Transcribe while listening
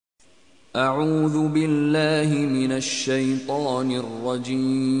أعوذ بالله من الشيطان الرجيم.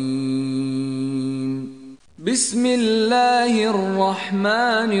 بسم الله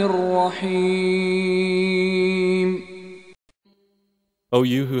الرحمن الرحيم. O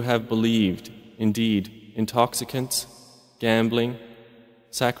you who have believed, indeed, intoxicants, gambling,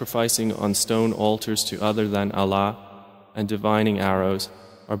 sacrificing on stone altars to other than Allah, and divining arrows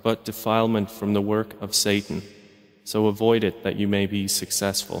are but defilement from the work of Satan, so avoid it that you may be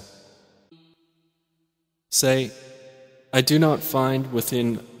successful. Say, I do not find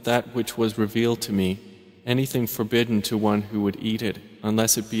within that which was revealed to me anything forbidden to one who would eat it,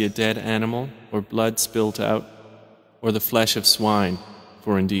 unless it be a dead animal, or blood spilt out, or the flesh of swine,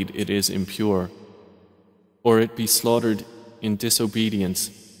 for indeed it is impure, or it be slaughtered in disobedience,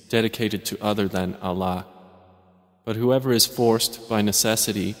 dedicated to other than Allah. But whoever is forced by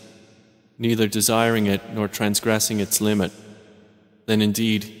necessity, neither desiring it nor transgressing its limit, then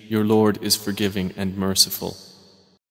indeed your Lord is forgiving and merciful.